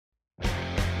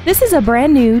This is a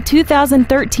brand new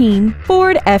 2013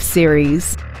 Ford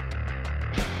F-Series.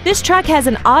 This truck has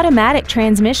an automatic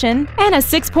transmission and a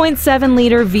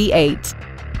 6.7-liter V8.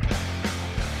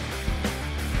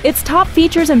 Its top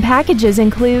features and packages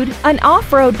include an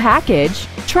off-road package,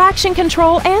 traction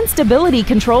control and stability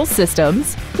control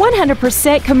systems,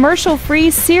 100%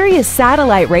 commercial-free Sirius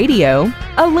satellite radio,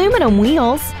 aluminum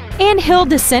wheels, and hill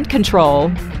descent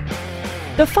control.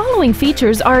 The following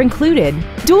features are included: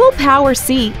 dual power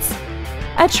seats,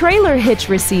 a trailer hitch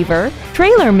receiver,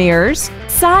 trailer mirrors,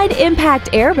 side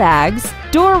impact airbags,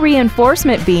 door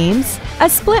reinforcement beams, a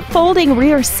split folding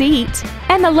rear seat,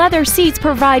 and the leather seats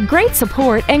provide great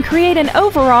support and create an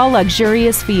overall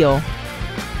luxurious feel.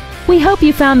 We hope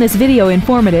you found this video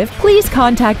informative. Please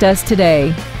contact us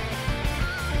today.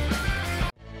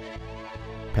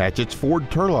 Patchetts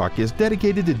Ford Turlock is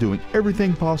dedicated to doing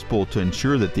everything possible to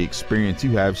ensure that the experience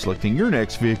you have selecting your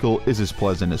next vehicle is as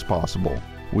pleasant as possible.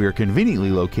 We are conveniently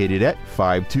located at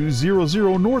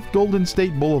 5200 North Golden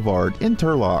State Boulevard in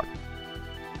Turlock.